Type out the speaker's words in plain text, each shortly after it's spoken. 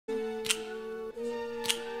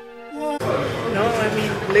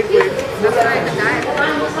liquid. That's right, the diet. What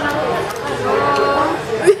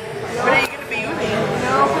are you gonna be using?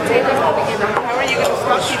 No, potatoes will be given. How are you gonna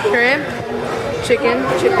stock people? Shrimp, chicken.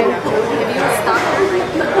 If you stock her,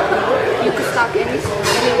 you could stock any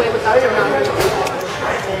way without your knowledge.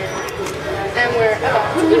 And we're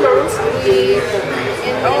about We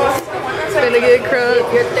gonna get crunk.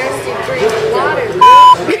 If you're thirsty, drink water.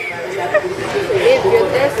 If you're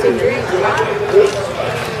thirsty, drink water.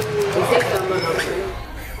 Take them.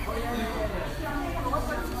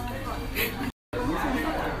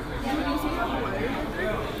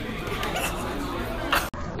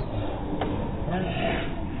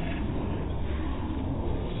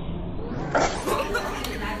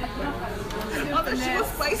 Oh, that shit was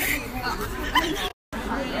spicy.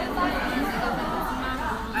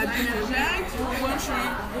 I just jacked one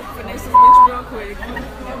shrimp, finesse this bitch real quick.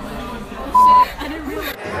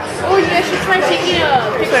 Oh, you guys should try taking a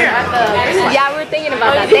picture at the green. Yeah, we were thinking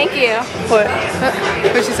about that. Thank you. What?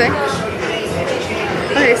 What'd she say?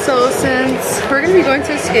 Okay, so since we're gonna be going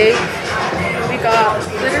to Escape, we got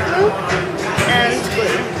glitter glue and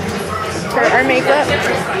glitter for our makeup.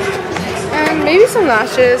 And maybe some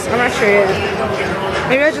lashes. I'm not sure yet.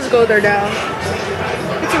 Maybe I just go there down.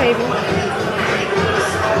 It's a maybe.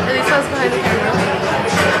 Elisa's behind the camera.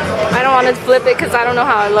 I don't want to flip it because I don't know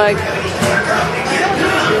how it looks.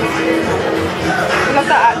 You love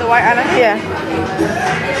the white eyeliner? Yeah.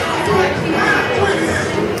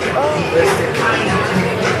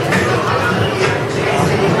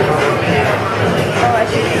 Oh, I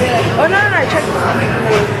see. Oh, no, check.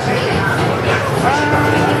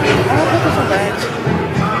 I don't put this on bad.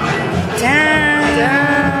 Damn.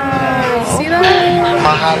 See that?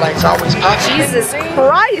 My highlights always pop. Jesus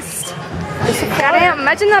Christ! Damn,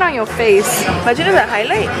 imagine that on your face. Imagine that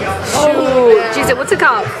highlight. Oh, Jesus, what's it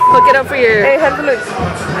called? Hook it up for your... Hey, have a look.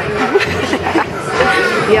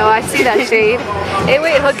 Yo, I see that shade. Hey,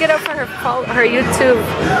 wait, hook it up for her YouTube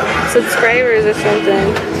subscribers or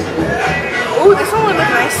something. Oh, this one would look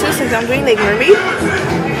nice too since I'm doing like mermaid.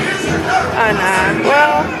 Nah.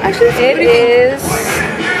 Well, actually, It is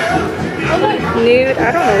nude.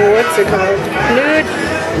 I don't know what's it called.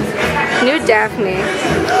 Nude Daphne.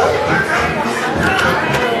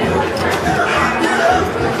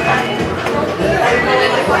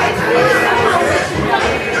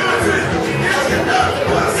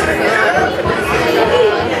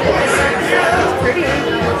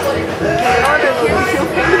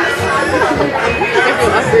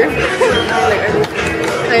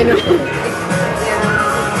 I know.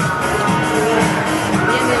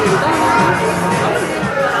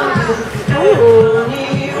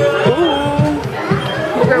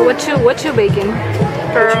 Girl, what you baking?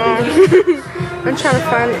 Girl, I'm trying to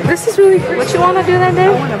find. This is really good. What you want to do that day? I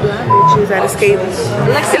want a blonde bitches at Escape.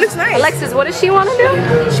 Alexis, It looks nice. Alexis, what does she want to do?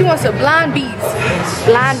 She wants a blonde bees.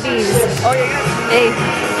 Blind bees. Oh yeah.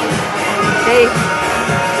 Hey.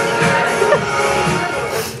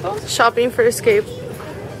 Shopping for Escape.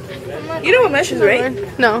 You know what mesh is, right?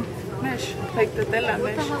 No. Mesh. Like the tela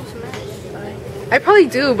mesh. I probably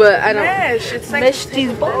do, but I don't. Mesh. It's like Mesh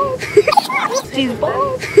these balls. These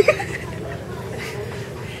balls.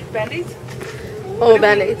 Band-Aids? Oh,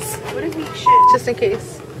 band-aids. What if we shit? Just in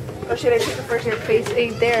case. Oh shit, I took the first Your face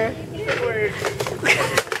ain't there. word.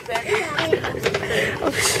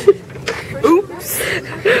 Oops.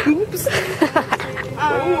 Oops.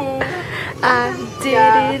 I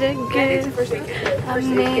did it again. I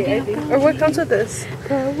made it. Or what comes with this?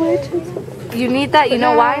 You need that, you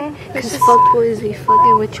know why? Because fuck boys be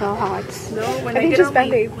fucking with your hearts. No, when I think just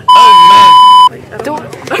band-aid. Don't.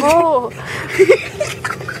 Oh.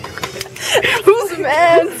 Who's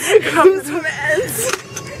man's? Who's man's?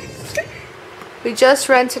 We just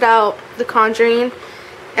rented out The Conjuring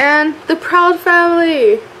and The Proud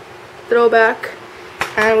Family throwback,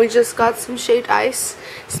 and we just got some shaved ice.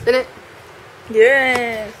 Spin it.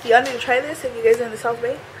 Yeah. Y'all need to try this if you guys are in the South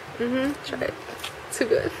Bay. Try it. Too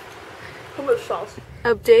good. How much sauce?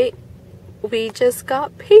 Update. We just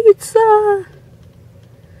got pizza.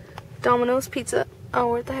 Domino's Pizza. Oh,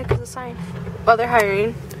 where the heck is the sign? Oh, they're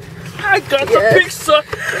hiring. I got the pizza.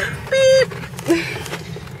 Beep.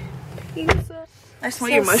 Pizza. I smell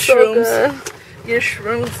your mushrooms. So Your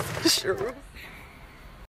shrooms. Shrooms.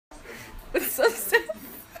 What's up, Steph?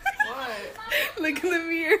 What? Look in the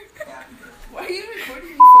mirror. Why are you recording,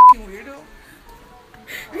 you fucking weirdo?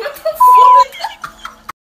 What the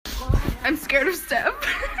fuck? I'm scared of Steph.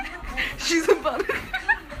 She's about to.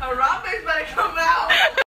 A ramen's better come out.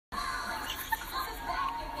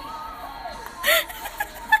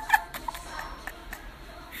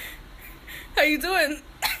 How you doing?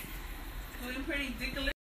 Doing pretty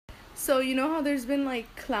dickily. So you know how there's been like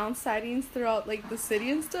clown sightings throughout like the city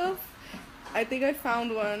and stuff? I think I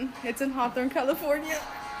found one. It's in Hawthorne, California.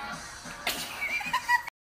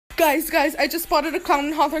 Guys, I just spotted a clown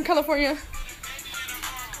in Hawthorne, California.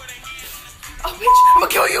 Oh bitch, I'm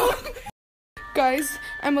gonna kill you! Guys,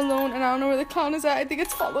 I'm alone and I don't know where the clown is at. I think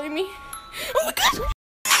it's following me. Oh my god!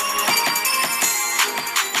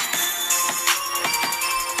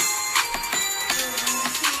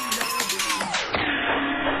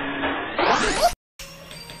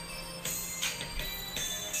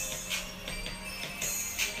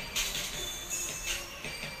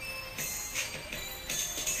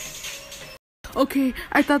 Okay,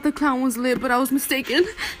 I thought the clown was lit, but I was mistaken.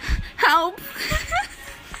 Help!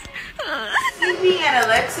 Stevie and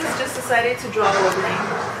Alexis just decided to draw a line.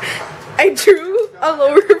 I drew a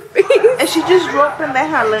lower face. And she just drew a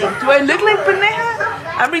pendeja. Like, do I look like pendeja?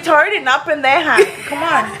 I'm retarded, not pendeja. Come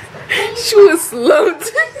on. She was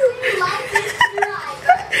slumped.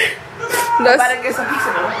 I'm about to get some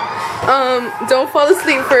pizza though. Don't fall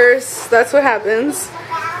asleep first. That's what happens.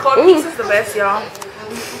 Cold pizza's the best, y'all.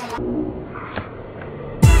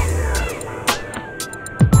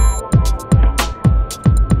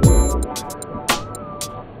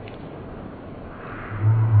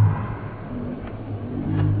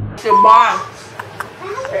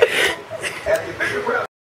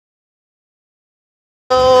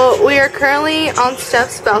 So we are currently on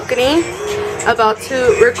Steph's balcony about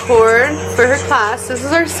to record for her class. This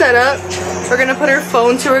is our setup. We're gonna put her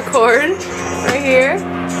phone to record right here.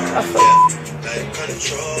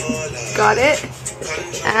 Got it.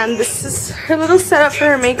 And this is her little setup for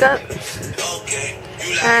her makeup.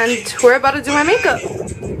 And we're about to do my makeup.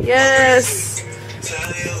 Yes.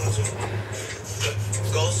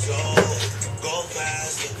 Go slow, go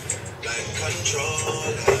faster, like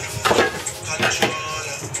controller,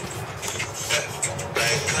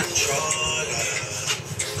 like controller.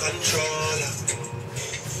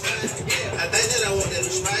 I think that I want them to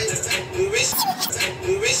try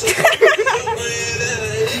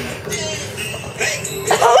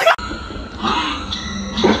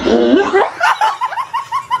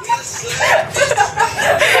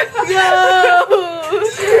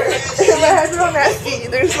My head's real nasty.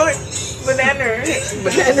 There's like banana.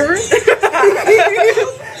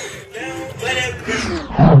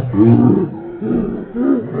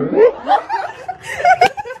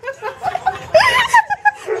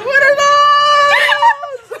 What are those?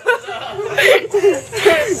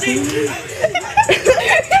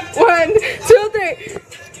 1, 2, 3.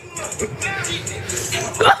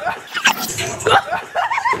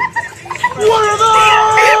 What are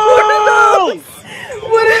those?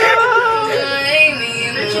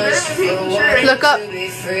 Look up.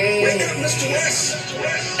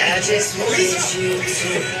 I just want you to.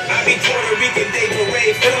 I be Puerto Rican, they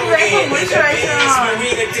parade for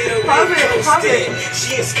Pause it.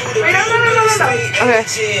 She is school. Wait, no.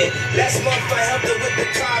 Okay. Last month I helped her with the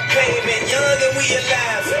car payment. Young and we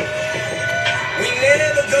alive. We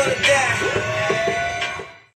never gonna